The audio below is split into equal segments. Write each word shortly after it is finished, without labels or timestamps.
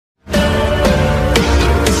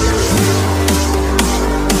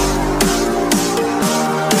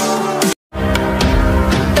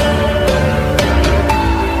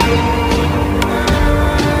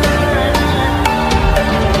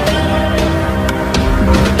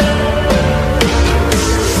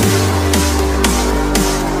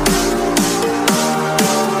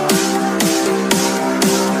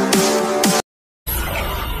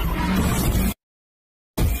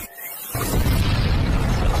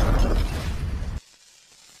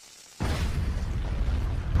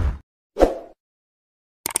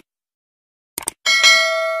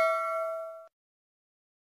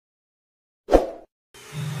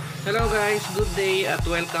Hello guys, good day at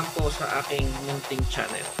welcome po sa aking munting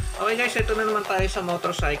channel. Okay guys, ito na naman tayo sa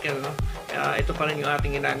motorcycle, no? Ito pa rin yung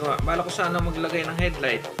ating ginagawa. Bala ko sana maglagay ng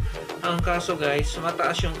headlight. Ang kaso guys,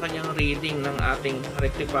 mataas yung kanyang reading ng ating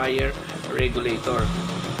rectifier regulator.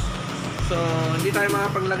 So, hindi tayo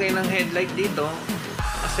makapaglagay ng headlight dito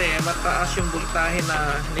kasi mataas yung voltahe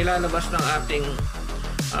na nilalabas ng ating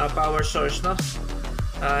power source, no?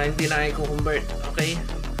 Hindi na i-convert, okay?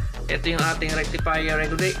 Ito yung ating rectifier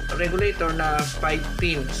regulator na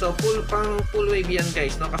 5-pin. So full wave yan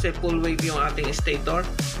guys, no? Kasi full wave yung ating stator.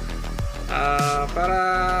 Para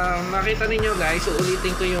makita ninyo guys,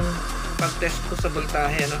 uulitin ko yung pag-test ko sa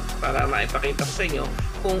voltahe, no? Para maipakita ko sa inyo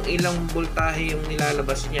kung ilang voltahe yung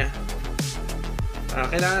nilalabas niya.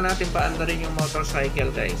 Kailangan natin paandarin yung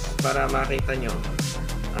motorcycle guys para makita nyo.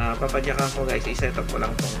 Papadyakan ko guys, i-set up ko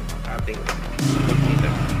lang tong ating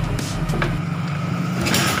voltmeter.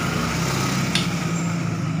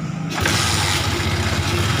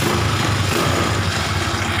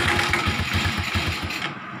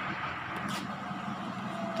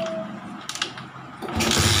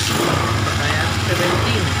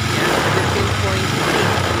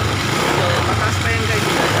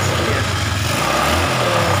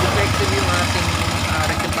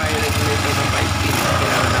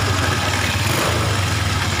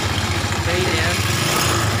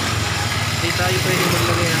 Tayo pwede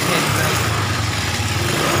maglagay ng headlight.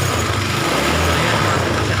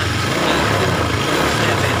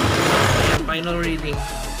 Ayan, final reading.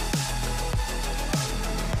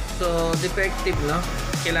 So, defective, no?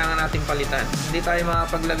 Kailangan natin palitan. Hindi tayo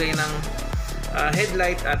makapaglagay ng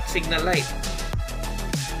headlight at signal light.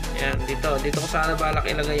 Ayan, dito ko sana balak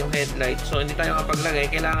ilagay yung headlight. So, hindi tayo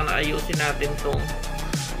makapaglagay. Kailangan na ayusin natin tong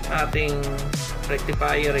ating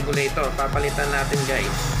rectifier regulator. Papalitan natin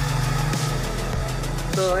guys.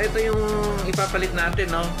 So, ito yung ipapalit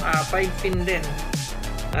natin, no? 5-pin din.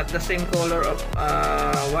 At the same color of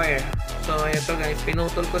wire. So, ito guys,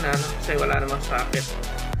 pinutol ko na, no? Kasi wala namang socket.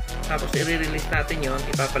 Tapos, i-release natin yon,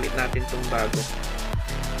 ipapalit natin itong bago.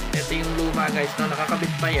 Ito yung luma guys, no?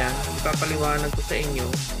 Nakakabit pa yan. Ipapaliwanag ko sa inyo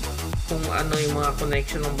kung ano yung mga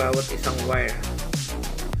connection ng bawat isang wire.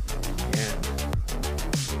 Ayan.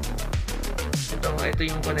 Ito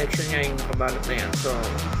yung connection niya, yung nakabalot na yan. So,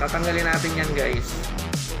 tatanggalin natin yan guys.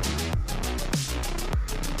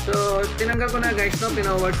 So, tinanggal ko na guys, no?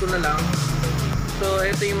 Pinoward ko na lang. So,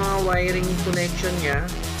 ito yung mga wiring connection niya.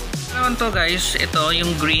 Naman to guys, ito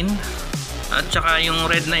yung green at saka yung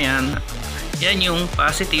red na yan. Yan yung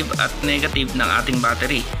positive at negative ng ating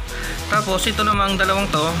battery. Tapos, ito namang dalawang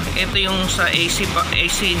to, ito yung sa AC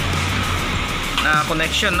na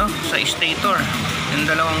connection, no? Sa stator. Yung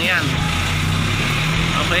dalawang yan.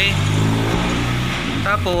 Okay?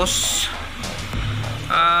 Tapos,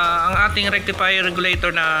 ang ating rectifier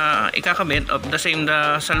regulator na ikakabit of the same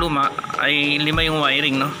sa luma ay 5 yung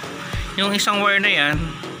wiring, no? Yung isang wire na yan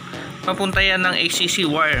papunta yan ng ACC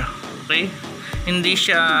wire, okay? Hindi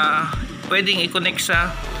siya pwedeng i-connect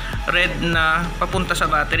sa red na papunta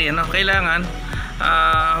sa battery, no? Kailangan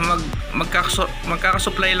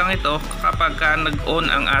magkakasupply lang ito kapag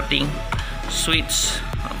nag-on ang ating switch,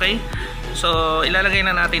 okay? So ilalagay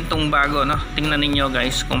na natin tong bago, no? Tingnan ninyo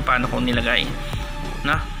guys kung paano ko nilagay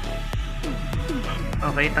na.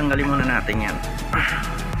 Okay, tanggalin muna natin yan.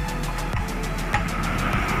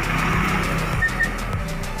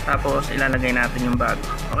 Tapos ilalagay natin yung bago.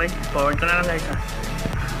 Okay, forward ko na lang guys, ha?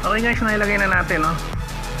 Okay guys, nailagay na natin, no?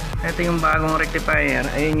 Ito yung bagong rectifier.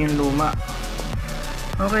 Ayun yung luma.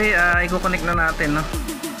 Okay, i-connect na natin, no?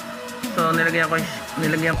 So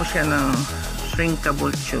nilagyan ko siya ng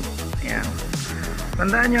shrinkable tube. Ayan.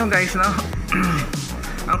 Tandaan nyo guys, no?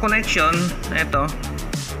 Ang connection,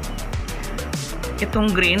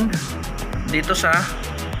 itong green dito sa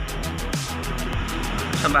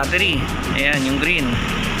battery. Ayan yung green.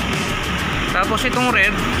 Tapos itong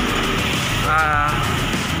red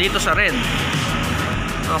dito sa red.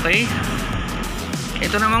 Okay?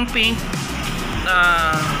 Ito namang pink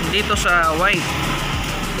dito sa white.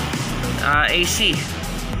 AC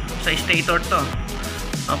sa stator to.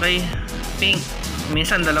 Okay? Pink.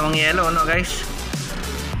 Minsan dalawang yellow, no guys?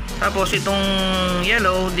 Tapos itong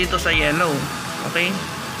yellow dito sa yellow. Okay?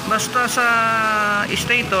 Basta sa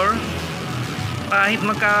stator, kahit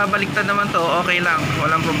magkabaliktad naman to, okay lang,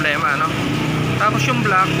 walang problema, no? Tapos yung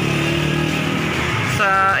black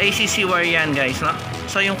sa ACC wire yan guys, no?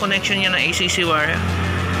 So yung connection niya ng ACC wire,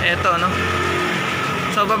 eto, no?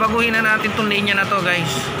 So babaguhin na natin tong linya na to guys.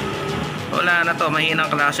 Wala na to, mahinang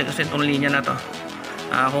klase kasi tong linya na to.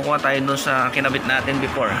 Kukuha tayo dun sa kinabit natin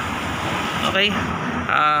before. Okay?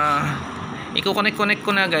 i-connect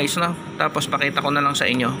ko na guys, no? Tapos pakita ko na lang sa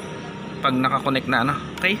inyo pag naka-connect na, no?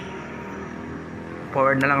 Okay,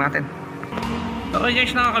 forward na lang natin. Okay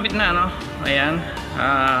guys, nakakabit na, no? Ayan,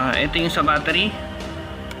 ito yung sa battery,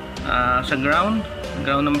 sa ground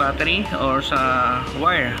ng battery or sa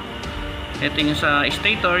wire. Ito yung sa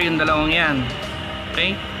stator, yung dalawang yan.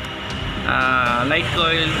 Okay, light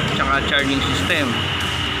coil tsaka charging system.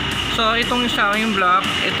 So itong isa yung block,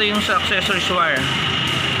 ito yung sa accessories wire.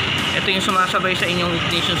 Ito yung sumasabay sa inyong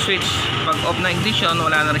ignition switch. Pag off na ignition,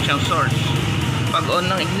 wala na rin siyang source. Pag on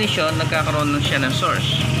ng ignition, nagkakaroon na siya ng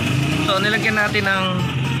source. So nilagyan natin ng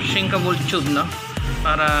shrinkable tube, no?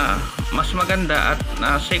 Para mas maganda at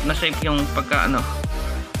safe na safe yung pagka ano.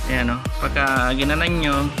 Ayan, no? Pagka ginanan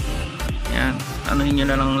nyo, ayan, anuhin nyo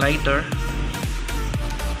na ng lighter.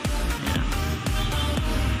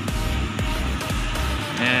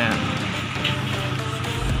 Ayan.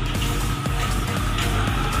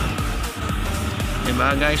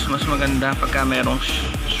 Diba guys, mas maganda pagka merong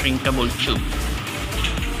shrinkable tube.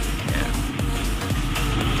 Ayan.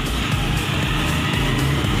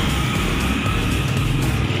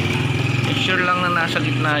 Make sure lang na nasa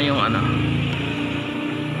gitna yung ano.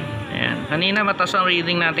 Ayan. Kanina mataas ang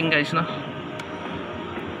reading natin guys, no?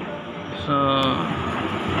 So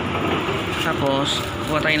tapos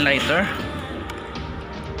kuha tayong lighter.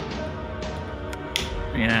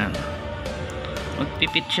 Ayan,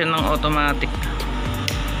 magpipit siya ng automatic. Okay.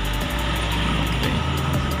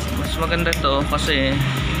 Mas maganda to kasi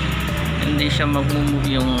hindi siya mag-move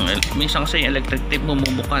yung, minsan kasi electric tape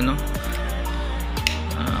bumubuka, no?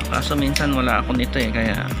 Kaso minsan wala ako nito eh,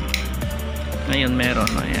 kaya ngayon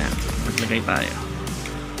meron. Ayan, maglagay tayo.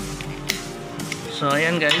 So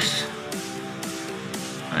ayan guys,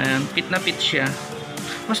 ayan, pit na pit siya.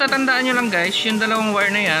 Basta tandaan nyo lang guys, yung dalawang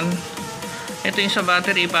wire na yan, ito yung sa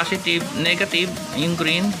battery, positive, negative, yung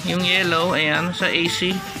green, yung yellow, ayan, sa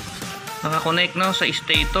AC nakakonect, no, sa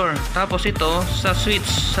stator. Tapos ito sa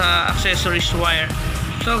switch, sa accessories wire.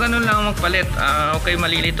 So ganun lang magpalit. Okay,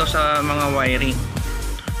 malilito sa mga wiring.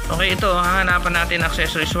 Okay, ito hahanapan natin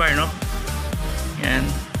accessories wire, no? Ayan,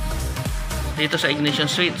 dito sa ignition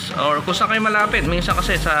switch, or kung saan kayo malapit. Minsan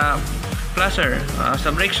kasi sa flasher,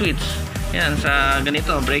 sa brake switch, ayan, sa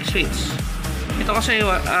ganito, brake switch. Ito kasi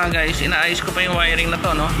guys, inaayos ko pa yung wiring na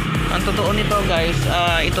to, no? Ang totoo nito guys,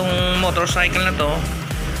 itong motorcycle na to,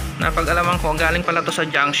 napag-alaman ko, galing pala to sa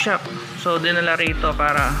junk shop. So dinala rito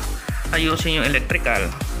para ayusin yung electrical.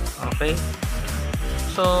 Okay,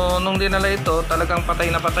 so nung dinala ito, talagang patay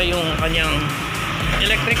na patay yung kanyang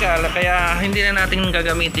electrical, kaya hindi na natin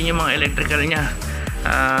gagamitin yung mga electrical niya.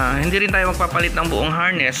 Hindi rin tayo magpapalit ng buong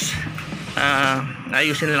harness.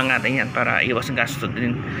 Ayusin lang natin yan para iwas gasto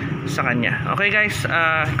din sa kanya. Okay guys,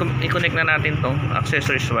 i-connect na natin tong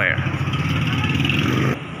accessories wire.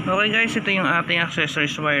 Okay guys, ito yung ating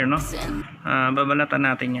accessories wire, no? Babalatan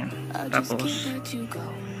natin yan, tapos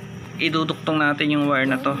iduduktong natin yung wire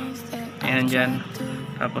na to. Ayan, dyan.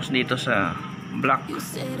 Tapos dito sa black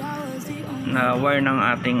na wire ng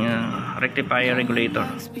ating rectifier regulator.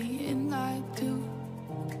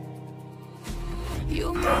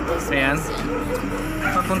 Ayan,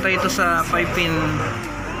 papunta ito sa 5-pin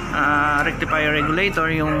rectifier regulator,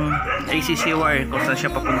 yung ACC wire kung saan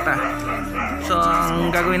siya papunta. So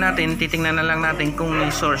ang gagawin natin, titingnan na lang natin kung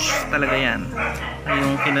may source talaga yan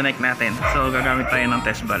yung kinonect natin. So gagamit tayo ng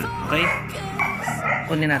test valve. Okay,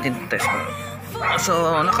 kunin natin yung test valve.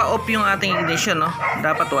 So naka-off yung ating ignition, no?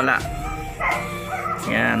 Dapat wala.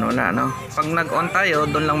 Yan, wala, no? Pag nag-on tayo,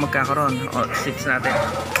 doon lang magkakaroon. O, switch natin.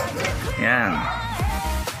 Yan.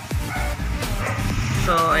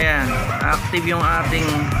 So ayan, active yung ating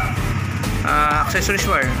accessories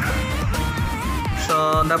wire.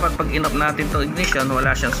 So dapat pag in-off natin to ignition, wala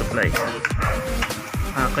siyang supply.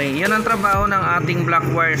 Okay, yan ang trabaho ng ating black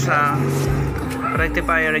wire sa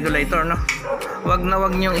rectifier regulator, no? Wag na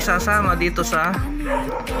wag niyong isasama dito sa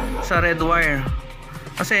red wire.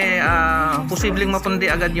 Kasi posibleng mapundi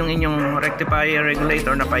agad yung inyong rectifier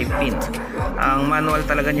regulator na 5-pin. Ang manual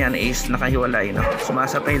talaga niyan is nakahiwalay, no?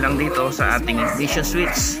 Sumasabay lang dito sa ating ignition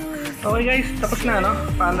switch. Okay guys, tapos na, no?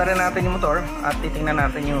 Paandarin natin yung motor at titingnan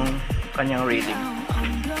natin yung kanyang reading.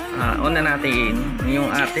 On na natin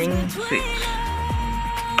yung ating switch.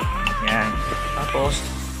 Yan. Tapos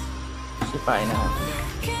sipain na natin.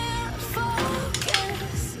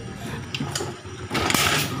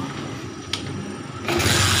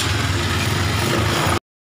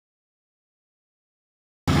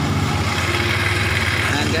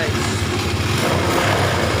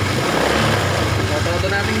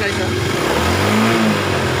 Toto natin guys, ha?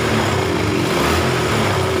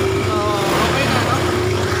 So okay na, no?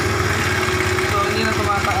 So hindi na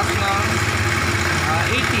tumataas ng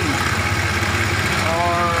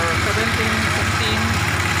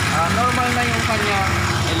kanyang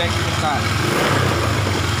electrical.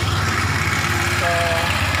 So,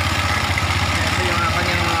 ito yung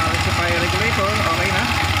kanyang rectifier regulator. Okay na.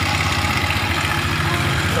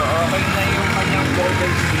 So, okay na yung kanyang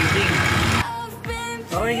voltage reading.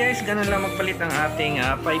 Okay guys, ganun lang magpalit ng ating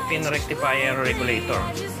 5-pin rectifier regulator.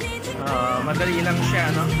 Madali lang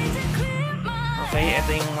siya, no? Okay,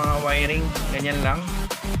 ito yung mga wiring. Ganyan lang.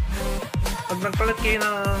 Pag nagpalit kayo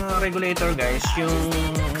ng regulator guys, yung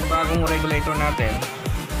bagong regulator natin,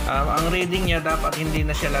 ang reading niya dapat hindi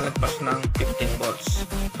na siya lalagpas ng 15 volts.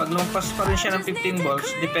 Pag lumpas pa rin siya ng 15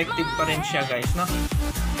 volts, defective pa rin siya guys, no?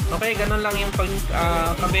 Okay, ganun lang yung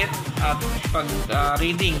pagkabit at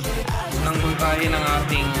pag-reading ng voltahe ng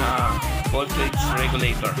ating voltage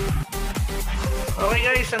regulator. Okay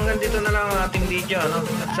guys, hanggang dito na lang ang ating video, no?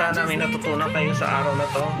 At sana may natutunan kayo sa araw na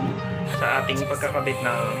to sa ating pagkakabit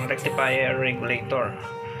ng rectifier regulator.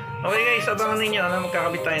 Okay guys, abangan ninyo na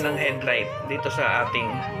magkakabit tayo ng headlight dito sa ating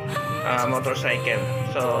motorcycle.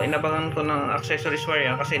 So inabangan ko ng accessories wire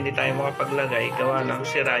yan kasi hindi tayo makapaglagay gawa ng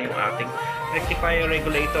sira yung ating rectifier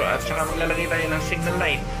regulator, at saka maglalagay tayo ng signal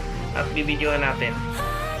light at bibidyoan natin.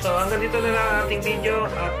 So hanggang dito na lang ang ating video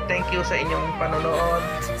at thank you sa inyong panonood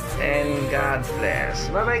and God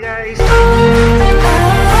bless. Bye bye guys!